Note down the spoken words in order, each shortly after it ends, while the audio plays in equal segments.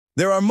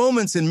There are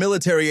moments in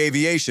military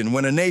aviation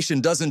when a nation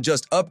doesn't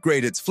just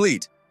upgrade its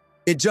fleet,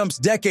 it jumps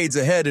decades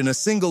ahead in a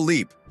single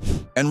leap.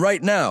 And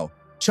right now,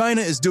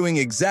 China is doing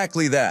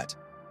exactly that.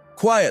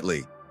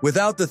 Quietly,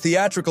 without the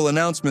theatrical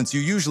announcements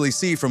you usually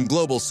see from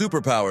global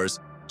superpowers,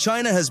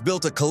 China has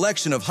built a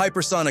collection of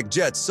hypersonic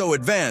jets so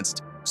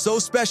advanced, so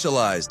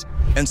specialized,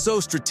 and so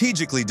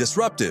strategically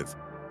disruptive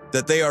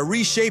that they are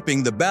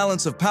reshaping the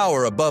balance of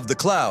power above the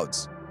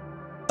clouds.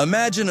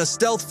 Imagine a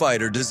stealth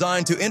fighter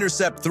designed to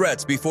intercept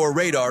threats before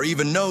radar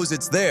even knows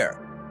it's there.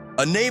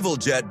 A naval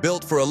jet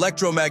built for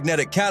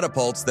electromagnetic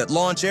catapults that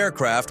launch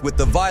aircraft with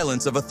the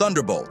violence of a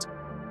thunderbolt.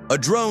 A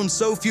drone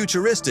so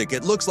futuristic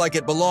it looks like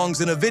it belongs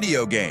in a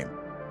video game.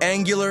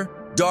 Angular,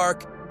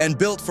 dark, and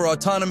built for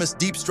autonomous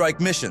deep strike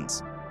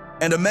missions.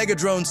 And a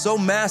megadrone so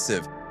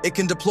massive it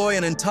can deploy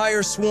an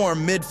entire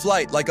swarm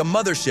mid-flight like a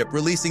mothership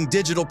releasing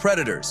digital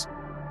predators.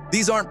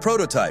 These aren't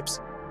prototypes.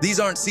 These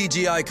aren't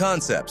CGI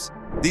concepts.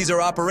 These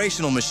are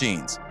operational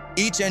machines,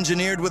 each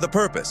engineered with a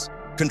purpose: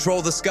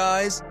 control the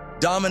skies,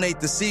 dominate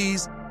the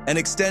seas, and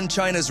extend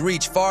China's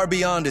reach far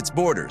beyond its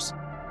borders.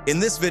 In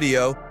this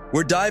video,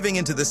 we're diving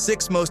into the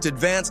 6 most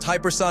advanced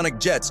hypersonic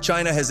jets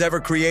China has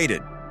ever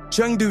created.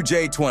 Chengdu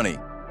J-20.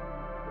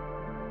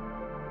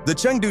 The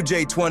Chengdu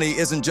J-20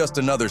 isn't just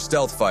another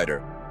stealth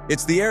fighter.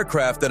 It's the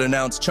aircraft that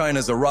announced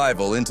China's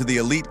arrival into the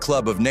elite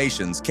club of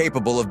nations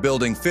capable of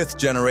building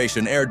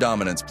 5th-generation air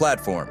dominance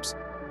platforms.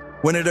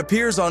 When it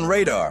appears on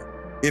radar,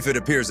 if it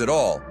appears at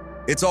all,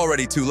 it's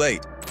already too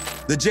late.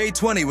 The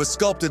J-20 was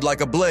sculpted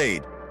like a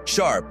blade,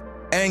 sharp,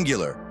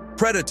 angular,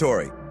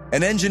 predatory,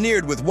 and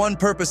engineered with one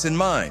purpose in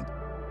mind: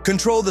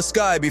 control the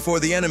sky before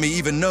the enemy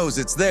even knows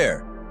it's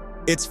there.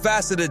 Its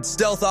faceted,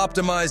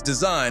 stealth-optimized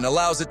design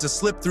allows it to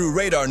slip through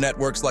radar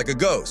networks like a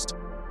ghost.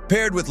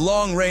 Paired with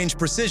long-range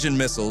precision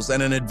missiles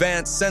and an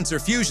advanced sensor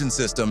fusion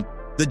system,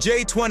 the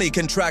J-20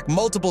 can track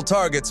multiple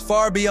targets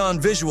far beyond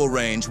visual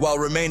range while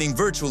remaining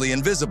virtually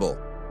invisible.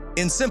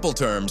 In simple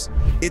terms,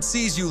 it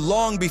sees you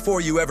long before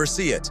you ever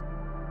see it.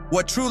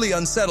 What truly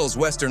unsettles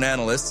Western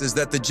analysts is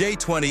that the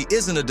J-20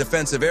 isn't a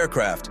defensive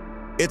aircraft.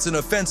 It's an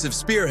offensive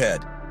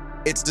spearhead.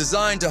 It's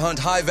designed to hunt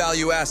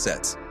high-value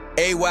assets: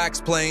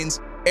 AWACS planes,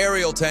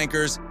 aerial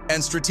tankers,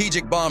 and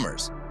strategic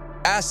bombers.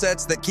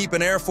 Assets that keep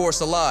an air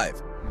force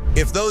alive.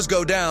 If those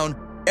go down,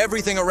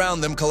 everything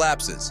around them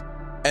collapses.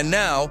 And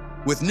now,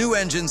 with new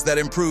engines that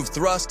improve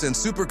thrust and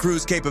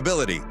supercruise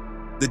capability,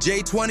 the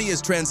J-20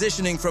 is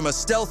transitioning from a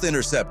stealth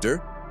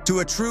interceptor to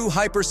a true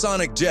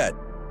hypersonic jet,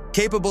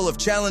 capable of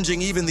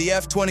challenging even the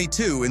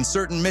F-22 in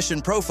certain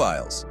mission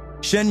profiles.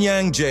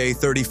 Shenyang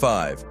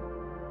J-35.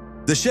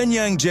 The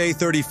Shenyang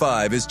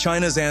J-35 is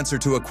China's answer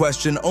to a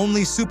question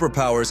only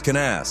superpowers can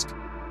ask.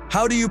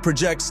 How do you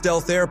project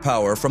stealth air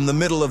power from the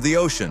middle of the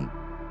ocean?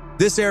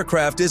 This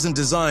aircraft isn't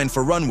designed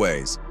for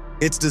runways.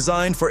 It's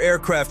designed for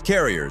aircraft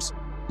carriers,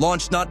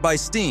 launched not by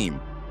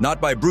steam, not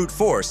by brute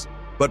force,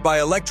 but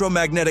by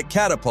electromagnetic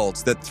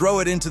catapults that throw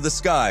it into the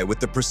sky with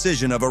the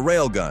precision of a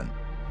railgun.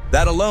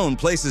 That alone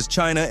places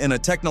China in a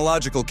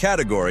technological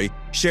category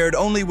shared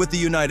only with the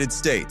United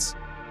States.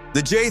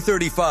 The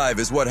J-35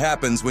 is what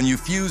happens when you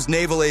fuse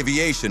naval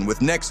aviation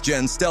with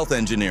next-gen stealth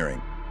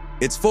engineering.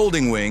 Its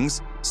folding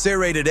wings,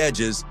 serrated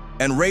edges,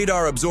 and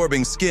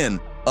radar-absorbing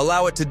skin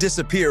allow it to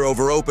disappear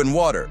over open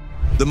water,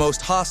 the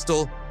most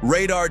hostile,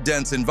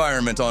 radar-dense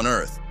environment on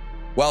Earth.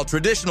 While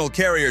traditional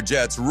carrier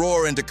jets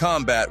roar into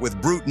combat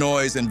with brute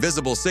noise and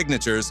visible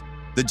signatures,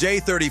 the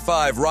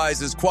J-35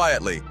 rises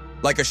quietly,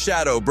 like a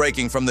shadow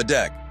breaking from the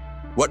deck.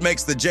 What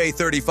makes the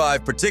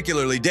J-35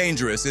 particularly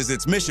dangerous is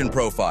its mission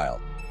profile.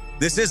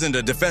 This isn't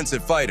a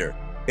defensive fighter.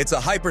 It's a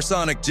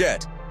hypersonic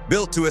jet,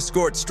 built to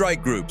escort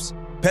strike groups,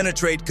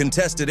 penetrate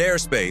contested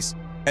airspace,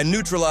 and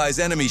neutralize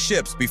enemy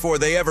ships before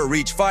they ever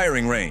reach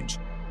firing range.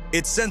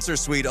 Its sensor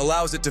suite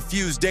allows it to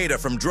fuse data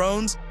from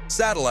drones,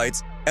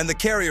 satellites, and the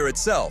carrier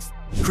itself,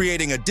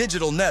 creating a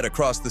digital net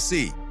across the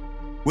sea.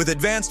 With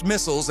advanced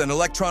missiles and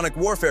electronic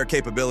warfare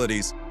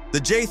capabilities,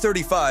 the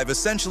J-35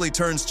 essentially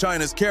turns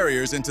China's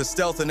carriers into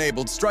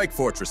stealth-enabled strike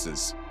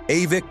fortresses.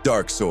 AVIC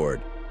Dark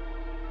Sword.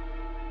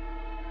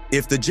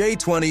 If the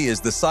J-20 is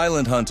the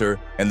silent hunter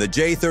and the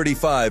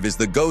J-35 is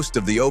the ghost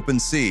of the open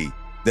sea,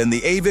 then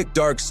the AVIC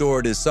Dark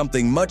Sword is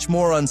something much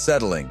more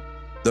unsettling.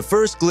 The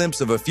first glimpse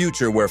of a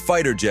future where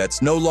fighter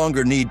jets no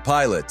longer need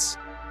pilots,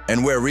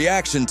 and where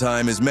reaction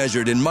time is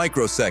measured in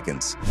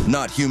microseconds,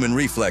 not human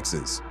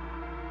reflexes.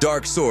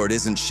 Dark Sword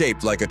isn't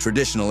shaped like a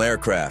traditional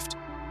aircraft.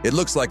 It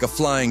looks like a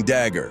flying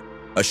dagger,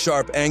 a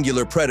sharp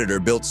angular predator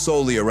built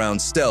solely around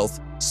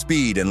stealth,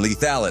 speed, and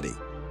lethality.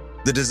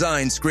 The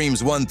design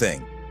screams one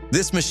thing: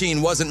 this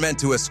machine wasn't meant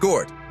to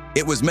escort,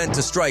 it was meant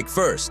to strike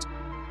first.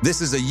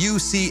 This is a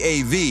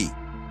UCAV,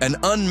 an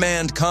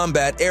unmanned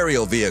combat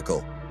aerial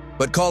vehicle,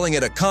 but calling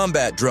it a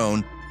combat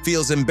drone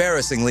feels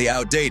embarrassingly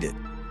outdated.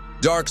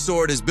 Dark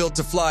Sword is built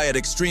to fly at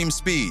extreme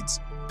speeds,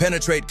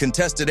 penetrate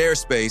contested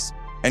airspace,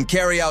 and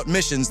carry out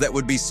missions that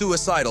would be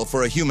suicidal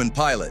for a human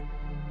pilot.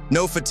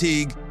 No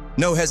fatigue,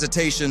 no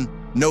hesitation,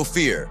 no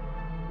fear.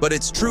 But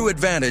its true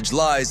advantage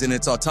lies in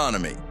its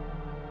autonomy.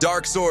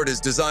 Dark Sword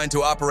is designed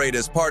to operate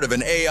as part of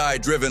an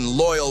AI-driven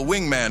loyal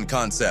wingman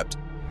concept,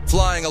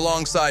 flying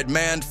alongside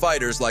manned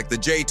fighters like the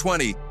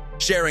J-20,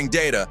 sharing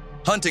data,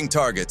 hunting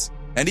targets,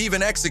 and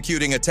even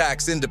executing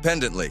attacks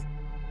independently.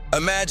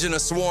 Imagine a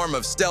swarm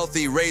of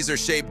stealthy,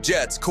 razor-shaped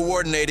jets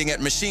coordinating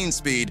at machine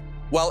speed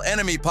while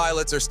enemy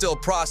pilots are still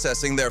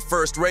processing their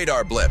first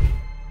radar blip.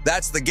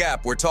 That's the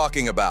gap we're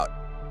talking about.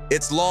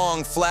 Its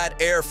long, flat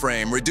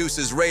airframe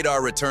reduces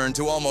radar return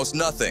to almost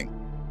nothing.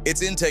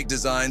 Its intake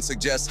design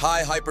suggests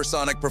high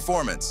hypersonic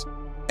performance,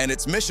 and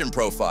its mission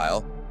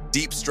profile,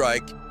 deep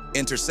strike,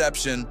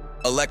 interception,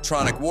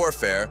 electronic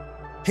warfare,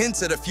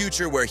 hints at a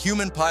future where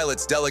human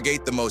pilots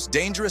delegate the most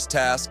dangerous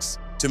tasks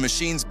to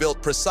machines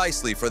built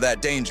precisely for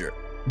that danger.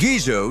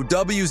 Guizhou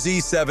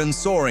WZ-7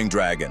 Soaring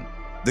Dragon.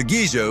 The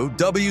Guizhou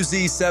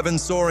WZ-7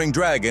 Soaring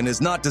Dragon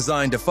is not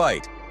designed to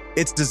fight.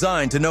 It's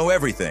designed to know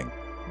everything.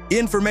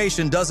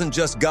 Information doesn't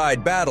just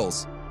guide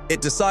battles,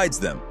 it decides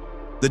them.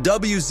 The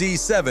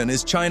WZ-7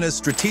 is China's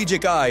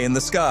strategic eye in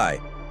the sky,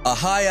 a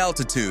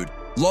high-altitude,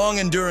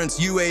 long-endurance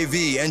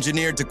UAV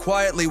engineered to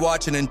quietly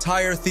watch an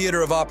entire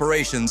theater of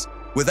operations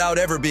without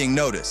ever being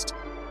noticed.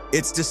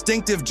 Its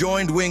distinctive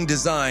joined-wing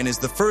design is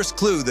the first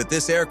clue that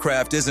this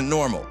aircraft isn't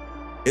normal.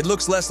 It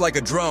looks less like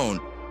a drone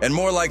and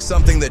more like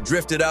something that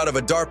drifted out of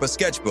a DARPA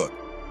sketchbook.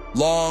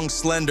 Long,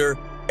 slender,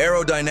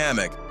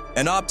 aerodynamic,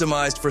 and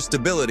optimized for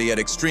stability at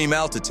extreme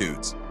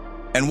altitudes.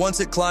 And once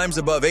it climbs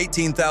above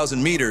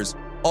 18,000 meters,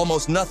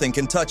 almost nothing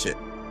can touch it.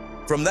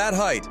 From that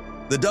height,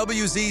 the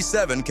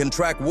WZ-7 can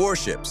track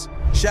warships,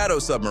 shadow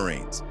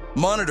submarines,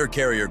 monitor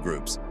carrier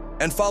groups,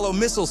 and follow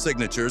missile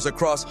signatures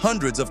across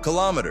hundreds of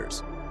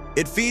kilometers.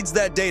 It feeds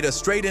that data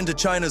straight into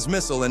China's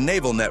missile and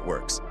naval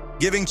networks,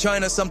 giving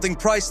China something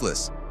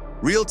priceless: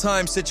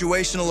 real-time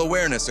situational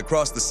awareness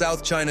across the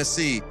South China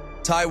Sea,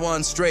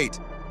 Taiwan Strait,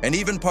 and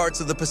even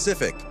parts of the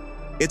Pacific.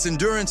 Its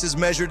endurance is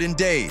measured in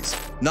days,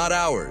 not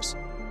hours.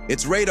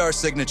 Its radar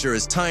signature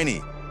is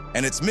tiny,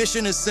 and its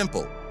mission is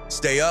simple: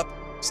 stay up,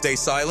 stay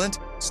silent,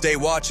 stay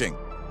watching.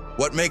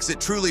 What makes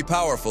it truly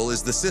powerful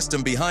is the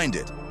system behind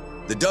it.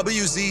 The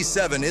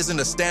WZ-7 isn't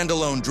a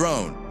standalone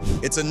drone.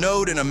 It's a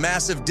node in a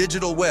massive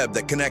digital web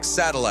that connects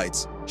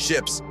satellites,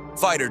 ships,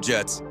 fighter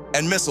jets,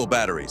 and missile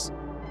batteries.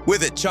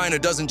 With it, China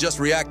doesn't just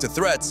react to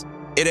threats,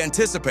 it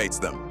anticipates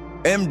them.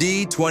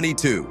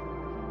 MD-22.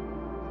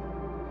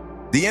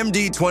 The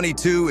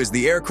MD-22 is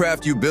the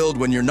aircraft you build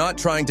when you're not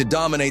trying to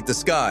dominate the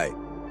sky.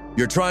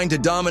 You're trying to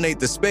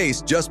dominate the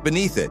space just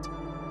beneath it.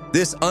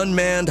 This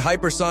unmanned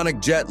hypersonic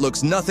jet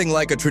looks nothing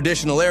like a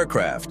traditional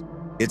aircraft.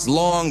 Its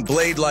long,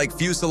 blade-like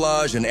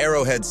fuselage and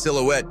arrowhead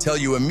silhouette tell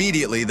you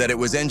immediately that it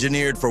was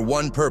engineered for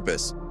one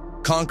purpose: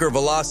 conquer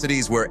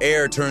velocities where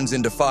air turns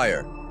into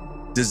fire.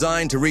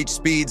 Designed to reach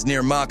speeds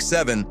near Mach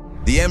 7,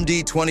 the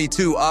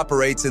MD-22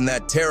 operates in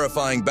that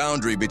terrifying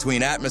boundary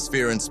between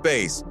atmosphere and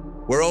space,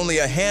 where only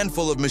a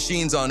handful of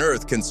machines on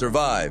Earth can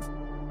survive.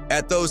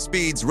 At those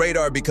speeds,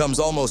 radar becomes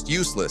almost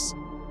useless,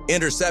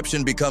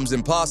 interception becomes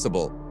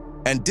impossible,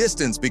 and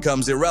distance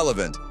becomes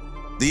irrelevant.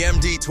 The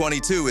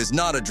MD-22 is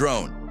not a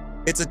drone.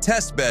 It's a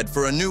test bed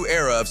for a new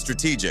era of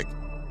strategic,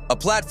 a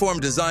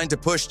platform designed to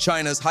push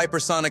China's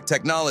hypersonic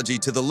technology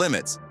to the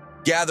limits,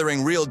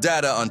 gathering real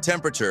data on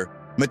temperature,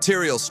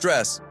 material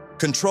stress,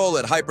 control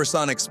at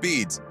hypersonic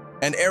speeds,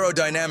 and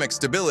aerodynamic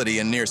stability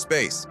in near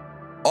space.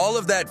 All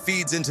of that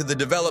feeds into the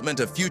development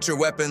of future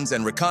weapons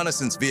and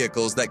reconnaissance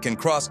vehicles that can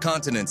cross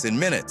continents in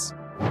minutes.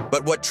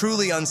 But what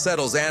truly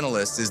unsettles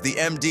analysts is the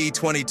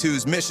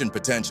MD-22's mission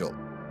potential.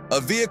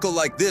 A vehicle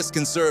like this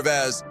can serve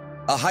as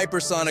a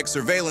hypersonic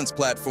surveillance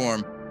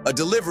platform, a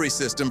delivery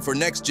system for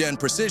next-gen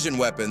precision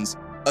weapons,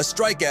 a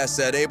strike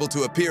asset able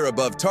to appear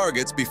above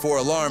targets before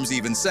alarms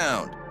even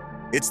sound.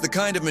 It's the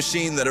kind of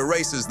machine that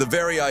erases the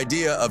very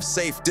idea of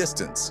safe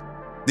distance.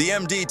 The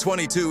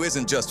MD-22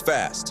 isn't just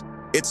fast.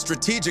 It's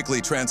strategically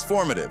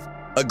transformative,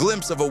 a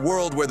glimpse of a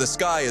world where the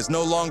sky is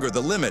no longer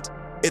the limit,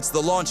 it's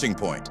the launching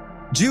point.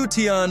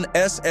 Zhoutian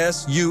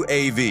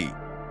SSUAV.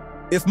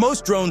 If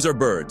most drones are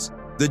birds,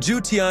 the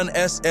Zhoutian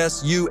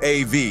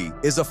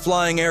SSUAV is a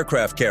flying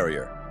aircraft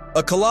carrier,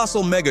 a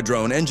colossal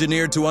megadrone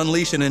engineered to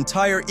unleash an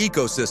entire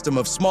ecosystem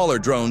of smaller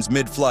drones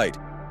mid-flight.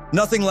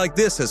 Nothing like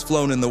this has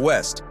flown in the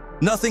West,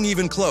 nothing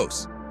even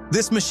close.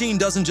 This machine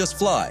doesn't just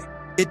fly,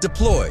 it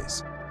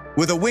deploys.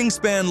 With a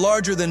wingspan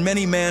larger than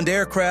many manned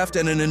aircraft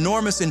and an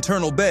enormous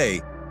internal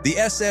bay, the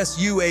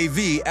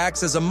SSUAV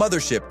acts as a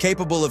mothership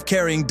capable of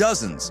carrying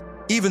dozens,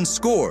 even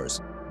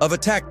scores, of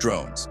attack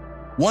drones.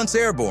 Once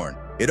airborne,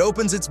 it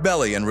opens its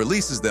belly and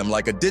releases them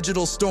like a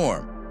digital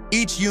storm,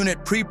 each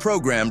unit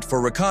pre-programmed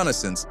for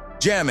reconnaissance,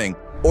 jamming,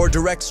 or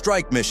direct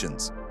strike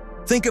missions.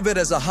 Think of it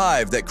as a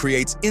hive that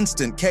creates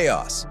instant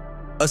chaos.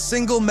 A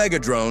single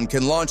megadrone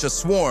can launch a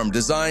swarm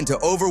designed to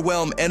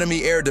overwhelm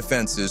enemy air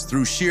defenses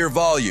through sheer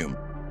volume,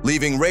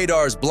 leaving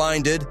radars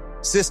blinded,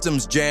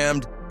 systems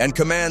jammed, and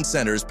command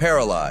centers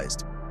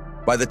paralyzed.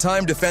 By the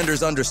time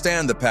defenders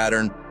understand the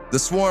pattern, the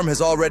swarm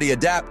has already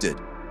adapted,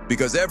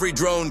 because every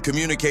drone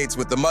communicates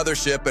with the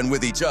mothership and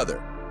with each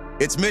other.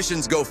 Its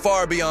missions go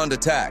far beyond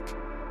attack.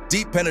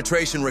 Deep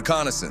penetration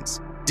reconnaissance,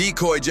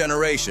 decoy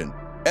generation,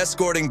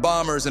 escorting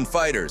bombers and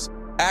fighters,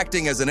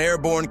 acting as an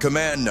airborne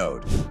command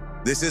node.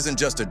 This isn't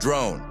just a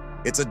drone,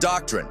 it's a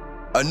doctrine,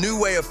 a new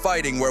way of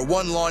fighting where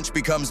one launch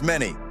becomes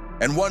many,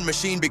 and one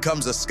machine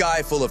becomes a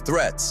sky full of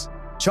threats.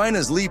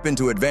 China's leap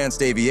into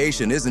advanced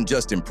aviation isn't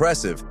just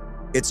impressive,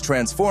 it's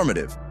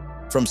transformative.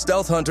 From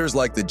stealth hunters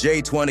like the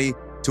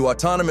J-20 to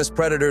autonomous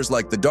predators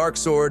like the Dark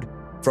Sword,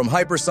 from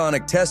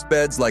hypersonic test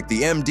beds like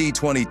the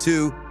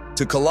MD-22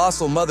 to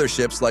colossal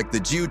motherships like the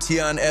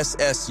Jiutian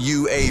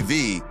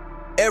SSUAV,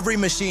 every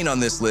machine on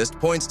this list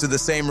points to the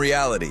same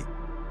reality.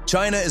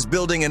 China is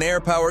building an air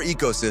power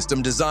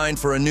ecosystem designed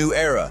for a new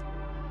era.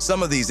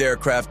 Some of these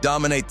aircraft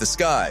dominate the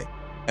sky,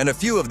 and a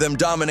few of them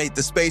dominate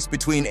the space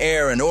between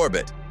air and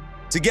orbit.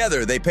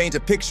 Together, they paint a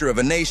picture of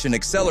a nation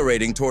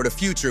accelerating toward a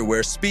future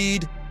where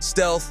speed,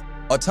 stealth,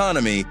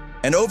 autonomy,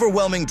 and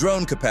overwhelming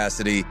drone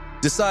capacity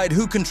decide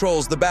who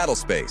controls the battle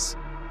space.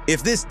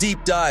 If this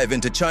deep dive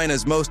into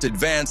China's most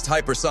advanced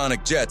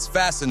hypersonic jets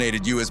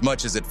fascinated you as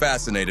much as it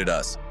fascinated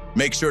us,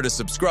 make sure to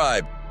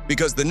subscribe,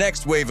 because the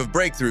next wave of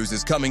breakthroughs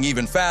is coming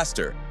even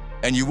faster,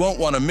 and you won't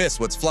want to miss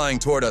what's flying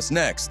toward us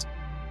next.